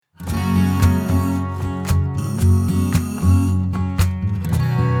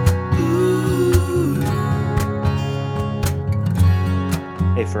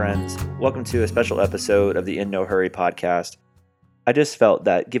friends. Welcome to a special episode of the In No Hurry podcast. I just felt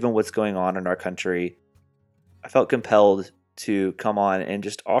that given what's going on in our country, I felt compelled to come on and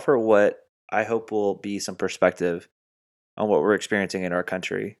just offer what I hope will be some perspective on what we're experiencing in our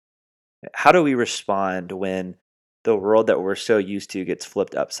country. How do we respond when the world that we're so used to gets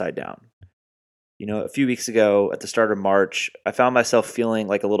flipped upside down? A few weeks ago at the start of March, I found myself feeling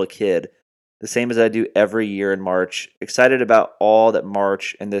like a little kid, the same as I do every year in March, excited about all that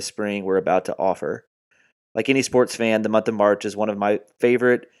March and this spring were about to offer. Like any sports fan, the month of March is one of my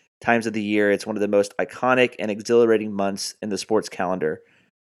favorite times of the year. It's one of the most iconic and exhilarating months in the sports calendar.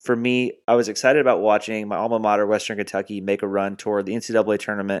 For me, I was excited about watching my alma mater, Western Kentucky, make a run toward the NCAA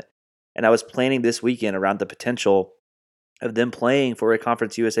tournament, and I was planning this weekend around the potential of them playing for a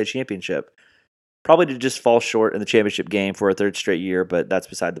Conference USA championship. Probably to just fall short in the championship game for a third straight year, but that's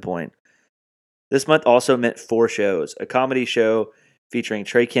beside the point. This month also meant 4 shows: a comedy show featuring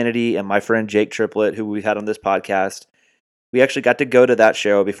Trey Kennedy and my friend Jake Triplett, who we've had on this podcast. We actually got to go to that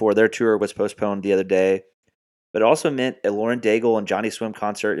show before their tour was postponed the other day. But it also meant a Lauren Daigle and Johnny Swim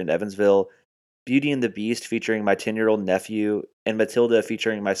concert in Evansville, Beauty and the Beast featuring my 10-year-old nephew, and Matilda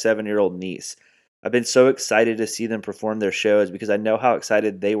featuring my 7-year-old niece. I've been so excited to see them perform their shows because I know how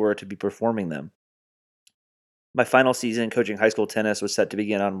excited they were to be performing them. My final season coaching high school tennis was set to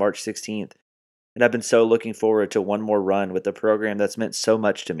begin on March 16th, and I've been so looking forward to one more run with the program that's meant so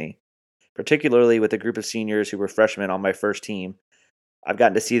much to me, particularly with a group of seniors who were freshmen on my first team. I've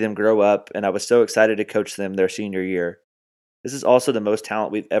gotten to see them grow up, and I was so excited to coach them their senior year. This is also the most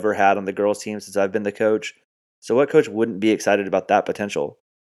talent we've ever had on the girls' team since I've been the coach, so what coach wouldn't be excited about that potential?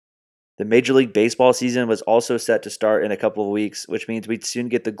 The Major League Baseball season was also set to start in a couple of weeks, which means we'd soon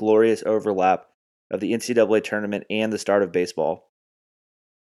get the glorious overlap of the NCAA tournament and the start of baseball.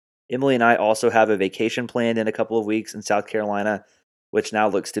 Emily and I also have a vacation planned in a couple of weeks in South Carolina, which now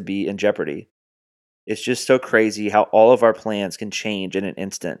looks to be in jeopardy. It's just so crazy how all of our plans can change in an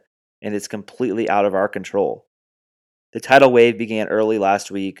instant, and it's completely out of our control. The tidal wave began early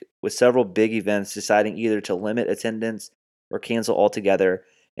last week, with several big events deciding either to limit attendance or cancel altogether,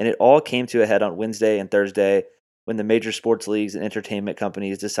 and it all came to a head on Wednesday and Thursday when the major sports leagues and entertainment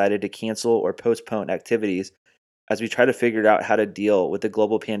companies decided to cancel or postpone activities as we try to figure out how to deal with the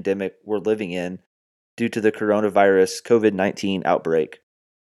global pandemic we're living in due to the coronavirus COVID-19 outbreak.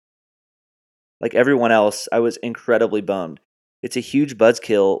 Like everyone else, I was incredibly bummed. It's a huge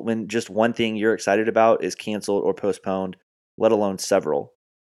buzzkill when just one thing you're excited about is canceled or postponed, let alone several.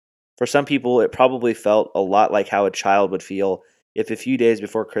 For some people, it probably felt a lot like how a child would feel if a few days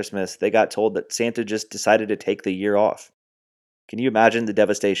before Christmas they got told that Santa just decided to take the year off. Can you imagine the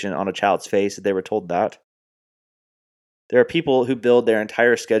devastation on a child's face if they were told that? There are people who build their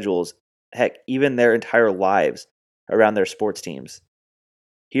entire schedules, heck, even their entire lives, around their sports teams.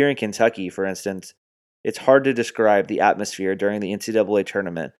 Here in Kentucky, for instance, it's hard to describe the atmosphere during the NCAA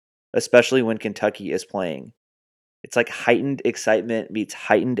tournament, especially when Kentucky is playing. It's like heightened excitement meets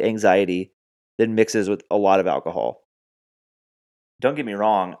heightened anxiety, then mixes with a lot of alcohol. Don't get me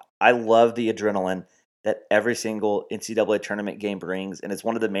wrong, I love the adrenaline that every single NCAA tournament game brings, and it's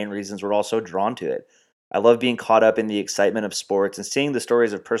one of the main reasons we're all so drawn to it. I love being caught up in the excitement of sports and seeing the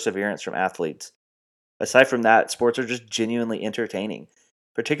stories of perseverance from athletes. Aside from that, sports are just genuinely entertaining,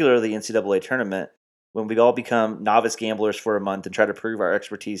 particularly the NCAA tournament, when we all become novice gamblers for a month and try to prove our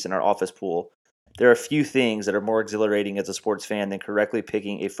expertise in our office pool. There are few things that are more exhilarating as a sports fan than correctly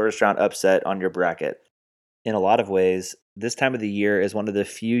picking a first-round upset on your bracket. In a lot of ways, this time of the year is one of the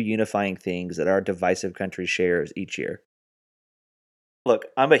few unifying things that our divisive country shares each year. Look,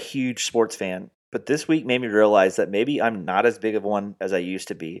 I'm a huge sports fan, but this week made me realize that maybe I'm not as big of one as I used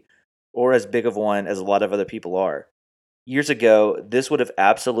to be, or as big of one as a lot of other people are. Years ago, this would have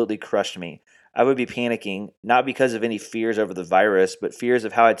absolutely crushed me. I would be panicking, not because of any fears over the virus, but fears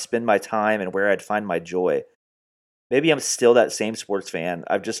of how I'd spend my time and where I'd find my joy. Maybe I'm still that same sports fan.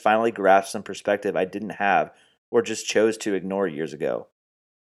 I've just finally grasped some perspective I didn't have or just chose to ignore years ago.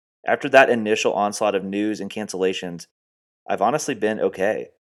 After that initial onslaught of news and cancellations, I've honestly been okay.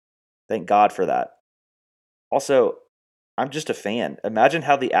 Thank God for that. Also, I'm just a fan. Imagine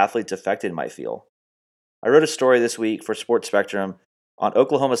how the athletes affected might feel. I wrote a story this week for Sports Spectrum on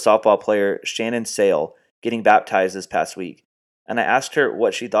Oklahoma softball player Shannon Sale getting baptized this past week, and I asked her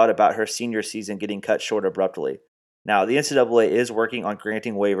what she thought about her senior season getting cut short abruptly. Now, the NCAA is working on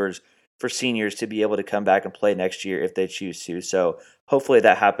granting waivers for seniors to be able to come back and play next year if they choose to, so hopefully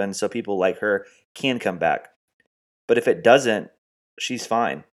that happens so people like her can come back. But if it doesn't, she's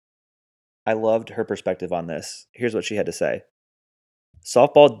fine. I loved her perspective on this. Here's what she had to say.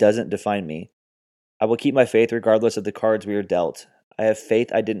 Softball doesn't define me. I will keep my faith regardless of the cards we are dealt. I have faith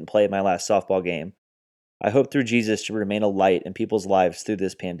I didn't play my last softball game. I hope through Jesus to remain a light in people's lives through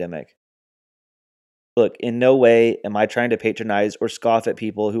this pandemic. Look, in no way am I trying to patronize or scoff at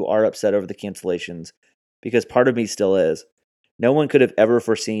people who are upset over the cancellations, because part of me still is. No one could have ever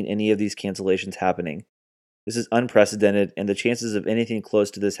foreseen any of these cancellations happening. This is unprecedented, and the chances of anything close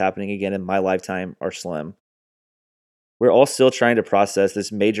to this happening again in my lifetime are slim. We're all still trying to process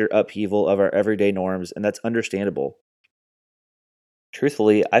this major upheaval of our everyday norms, and that's understandable.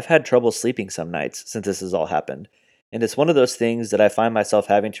 Truthfully, I've had trouble sleeping some nights since this has all happened, and it's one of those things that I find myself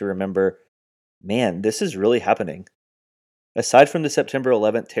having to remember, man, this is really happening. Aside from the September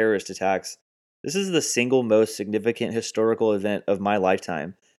 11th terrorist attacks, this is the single most significant historical event of my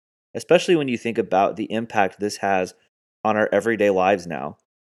lifetime, especially when you think about the impact this has on our everyday lives now.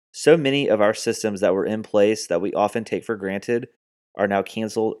 So many of our systems that were in place that we often take for granted are now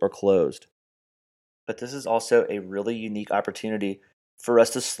canceled or closed. But this is also a really unique opportunity for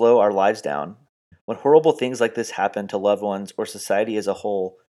us to slow our lives down. When horrible things like this happen to loved ones or society as a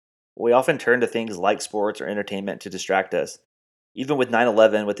whole, we often turn to things like sports or entertainment to distract us. Even with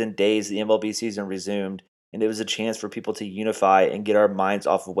 9/11, within days the MLB season resumed, and it was a chance for people to unify and get our minds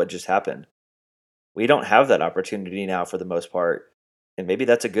off of what just happened. We don't have that opportunity now for the most part, and maybe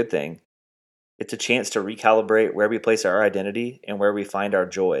that's a good thing. It's a chance to recalibrate where we place our identity and where we find our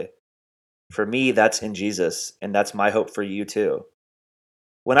joy. For me, that's in Jesus, and that's my hope for you too.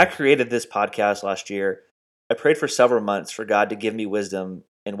 When I created this podcast last year, I prayed for several months for God to give me wisdom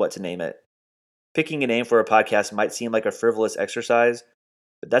in what to name it. Picking a name for a podcast might seem like a frivolous exercise,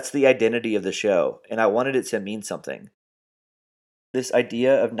 but that's the identity of the show, and I wanted it to mean something. This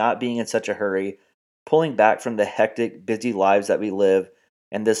idea of not being in such a hurry, pulling back from the hectic, busy lives that we live,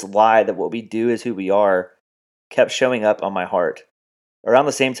 and this lie that what we do is who we are, kept showing up on my heart. Around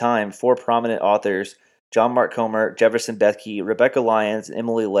the same time, four prominent authors, John Mark Comer, Jefferson Bethke, Rebecca Lyons, and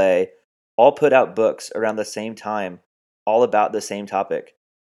Emily Lay, all put out books around the same time, all about the same topic.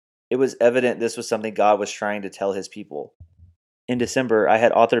 It was evident this was something God was trying to tell his people. In December, I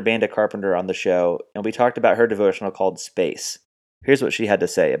had author Banda Carpenter on the show, and we talked about her devotional called Space. Here's what she had to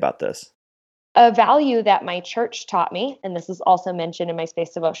say about this. A value that my church taught me, and this is also mentioned in my Space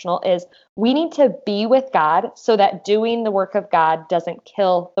devotional, is we need to be with God so that doing the work of God doesn't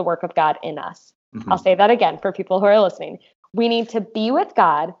kill the work of God in us. I'll say that again for people who are listening. We need to be with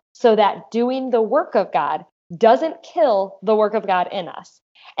God so that doing the work of God doesn't kill the work of God in us.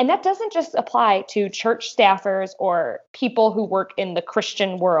 And that doesn't just apply to church staffers or people who work in the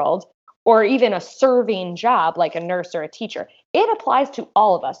Christian world or even a serving job like a nurse or a teacher. It applies to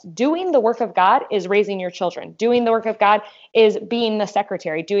all of us. Doing the work of God is raising your children. Doing the work of God is being the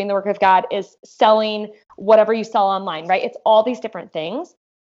secretary. Doing the work of God is selling whatever you sell online, right? It's all these different things.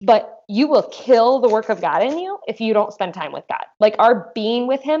 But you will kill the work of God in you if you don't spend time with God. Like our being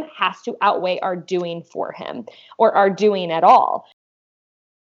with him has to outweigh our doing for him or our doing at all.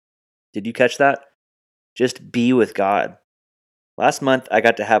 Did you catch that? Just be with God. Last month, I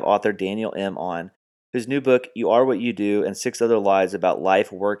got to have author Daniel M. on, whose new book, You Are What You Do, and 6 Other Lies About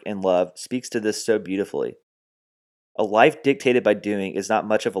Life, Work, and Love, speaks to this so beautifully. A life dictated by doing is not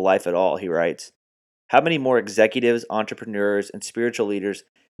much of a life at all, he writes. How many more executives, entrepreneurs, and spiritual leaders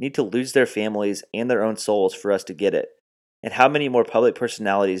need to lose their families and their own souls for us to get it? And how many more public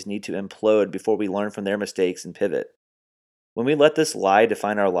personalities need to implode before we learn from their mistakes and pivot? When we let this lie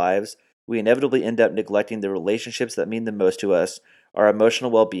define our lives, we inevitably end up neglecting the relationships that mean the most to us, our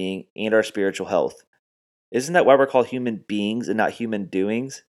emotional well-being, and our spiritual health. Isn't that why we're called human beings and not human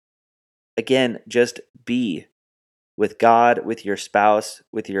doings? Again, just be with God, with your spouse,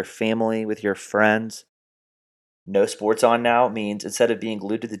 with your family, with your friends. No sports on now means instead of being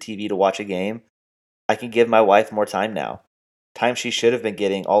glued to the TV to watch a game, I can give my wife more time now. Time she should have been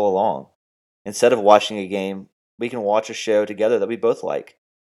getting all along. Instead of watching a game, we can watch a show together that we both like.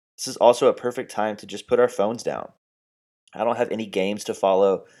 This is also a perfect time to just put our phones down. I don't have any games to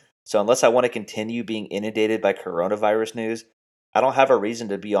follow, so unless I want to continue being inundated by coronavirus news, I don't have a reason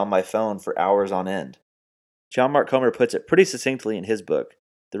to be on my phone for hours on end. John Mark Comer puts it pretty succinctly in his book,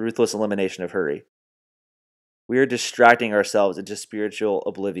 The Ruthless Elimination of Hurry. We are distracting ourselves into spiritual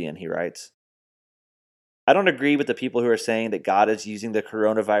oblivion, he writes. I don't agree with the people who are saying that God is using the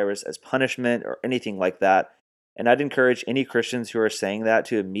coronavirus as punishment or anything like that, and I'd encourage any Christians who are saying that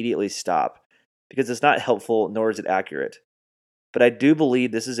to immediately stop, because it's not helpful nor is it accurate. But I do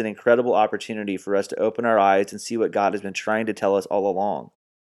believe this is an incredible opportunity for us to open our eyes and see what God has been trying to tell us all along.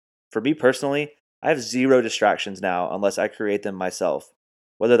 For me personally, I have zero distractions now unless I create them myself,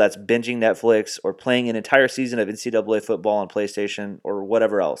 whether that's binging Netflix or playing an entire season of NCAA football on PlayStation or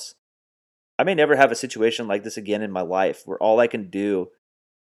whatever else. I may never have a situation like this again in my life where all I can do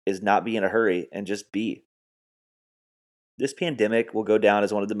is not be in a hurry and just be. This pandemic will go down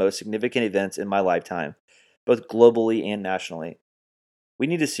as one of the most significant events in my lifetime, both globally and nationally. We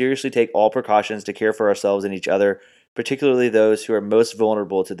need to seriously take all precautions to care for ourselves and each other, particularly those who are most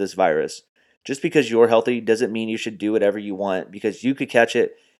vulnerable to this virus. Just because you're healthy doesn't mean you should do whatever you want, because you could catch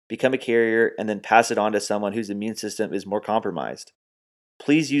it, become a carrier, and then pass it on to someone whose immune system is more compromised.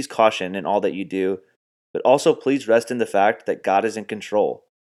 Please use caution in all that you do, but also please rest in the fact that God is in control.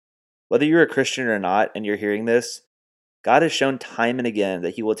 Whether you're a Christian or not and you're hearing this, God has shown time and again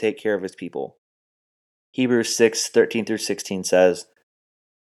that he will take care of his people. Hebrews 6:13-16 says,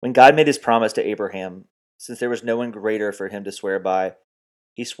 "When God made his promise to Abraham, since there was no one greater for him to swear by,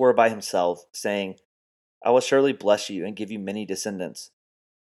 he swore by himself, saying, 'I will surely bless you and give you many descendants.'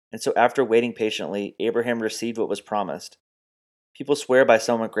 And so after waiting patiently, Abraham received what was promised. People swear by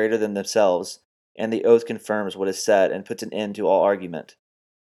someone greater than themselves, and the oath confirms what is said and puts an end to all argument."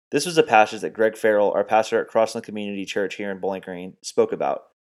 This was a passage that Greg Farrell, our pastor at Crossland Community Church here in Bowling Green, spoke about.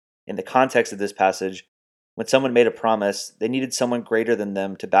 In the context of this passage, when someone made a promise, they needed someone greater than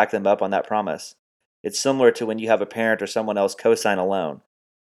them to back them up on that promise. It's similar to when you have a parent or someone else co-sign a loan.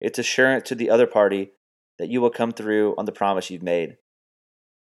 It's assurance to the other party that you will come through on the promise you've made.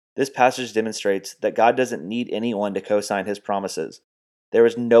 This passage demonstrates that God doesn't need anyone to co-sign his promises. There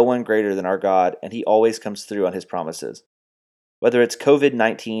is no one greater than our God, and he always comes through on his promises. Whether it's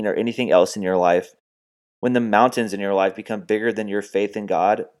COVID-19 or anything else in your life, when the mountains in your life become bigger than your faith in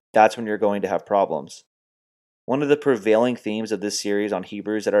God, that's when you're going to have problems. One of the prevailing themes of this series on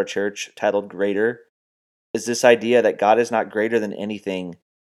Hebrews at our church, titled Greater, is this idea that God is not greater than anything,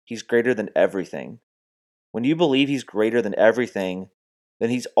 he's greater than everything. When you believe he's greater than everything, then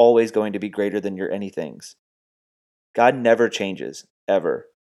he's always going to be greater than your anythings. God never changes, ever.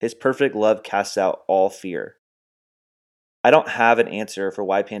 His perfect love casts out all fear. I don't have an answer for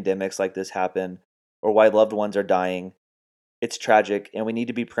why pandemics like this happen or why loved ones are dying. It's tragic, and we need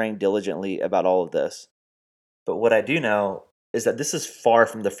to be praying diligently about all of this. But what I do know is that this is far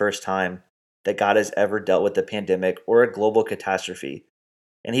from the first time that God has ever dealt with a pandemic or a global catastrophe,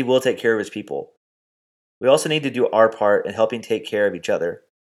 and he will take care of his people. We also need to do our part in helping take care of each other.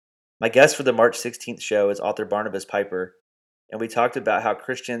 My guest for the March 16th show is author Barnabas Piper, and we talked about how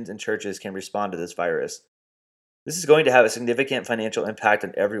Christians and churches can respond to this virus. This is going to have a significant financial impact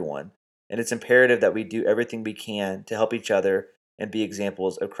on everyone, and it's imperative that we do everything we can to help each other and be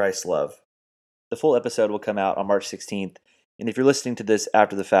examples of Christ's love. The full episode will come out on March 16th, and if you're listening to this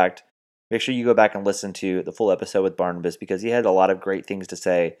after the fact, make sure you go back and listen to the full episode with Barnabas, because he had a lot of great things to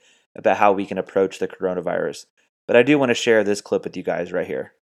say about how we can approach the coronavirus. But I do want to share this clip with you guys right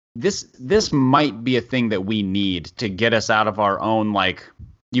here. This might be a thing that we need to get us out of our own, like,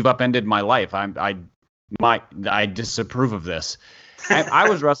 you've upended my life, I disapprove of this. I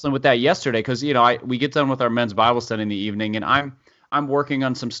was wrestling with that yesterday because, we get done with our men's Bible study in the evening, and I'm working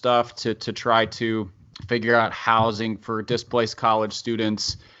on some stuff to try to figure out housing for displaced college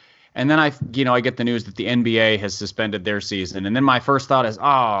students. And then I get the news that the NBA has suspended their season. And then my first thought is,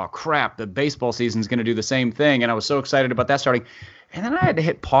 oh, crap, the baseball season's going to do the same thing. And I was so excited about that starting. And then I had to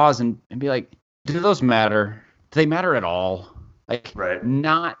hit pause and be like, do those matter? Do they matter at all? Like, right.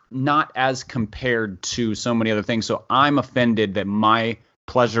 Not as compared to so many other things. So I'm offended that my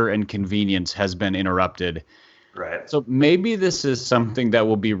pleasure and convenience has been interrupted. Right. So maybe this is something that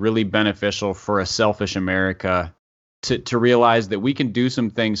will be really beneficial for a selfish America to realize that we can do some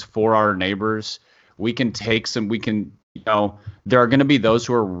things for our neighbors. There are going to be those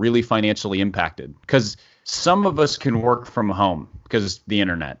who are really financially impacted, because some of us can work from home because of the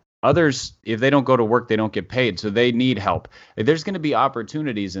internet. Others, if they don't go to work, they don't get paid, so they need help. There's going to be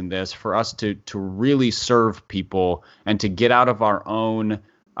opportunities in this for us to really serve people and to get out of our own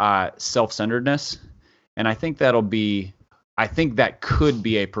self-centeredness. And I think that could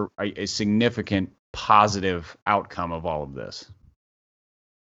be a significant positive outcome of all of this.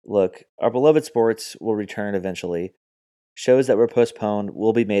 Look, our beloved sports will return eventually. Shows that were postponed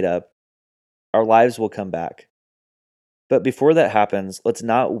will be made up. Our lives will come back. But before that happens, let's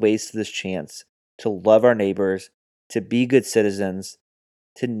not waste this chance to love our neighbors, to be good citizens,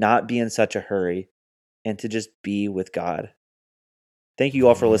 to not be in such a hurry, and to just be with God. Thank you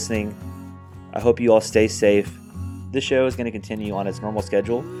all for listening. I hope you all stay safe. This show is going to continue on its normal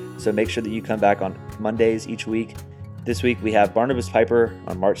schedule, so make sure that you come back on Mondays each week. This week we have Barnabas Piper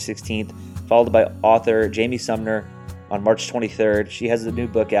on March 16th, followed by author Jamie Sumner on March 23rd. She has a new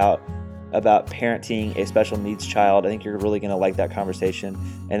book out about parenting a special needs child. I think you're really going to like that conversation.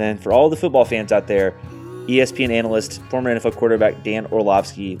 And then for all the football fans out there, ESPN analyst, former NFL quarterback Dan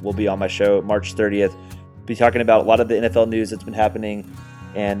Orlovsky will be on my show March 30th. Be talking about a lot of the NFL news that's been happening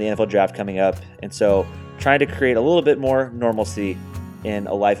and the NFL draft coming up. And so trying to create a little bit more normalcy in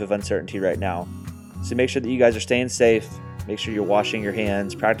a life of uncertainty right now. So make sure that you guys are staying safe. Make sure you're washing your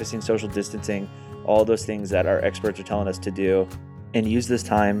hands, practicing social distancing, all those things that our experts are telling us to do. And use this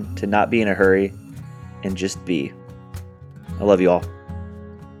time to not be in a hurry and just be. I love you all.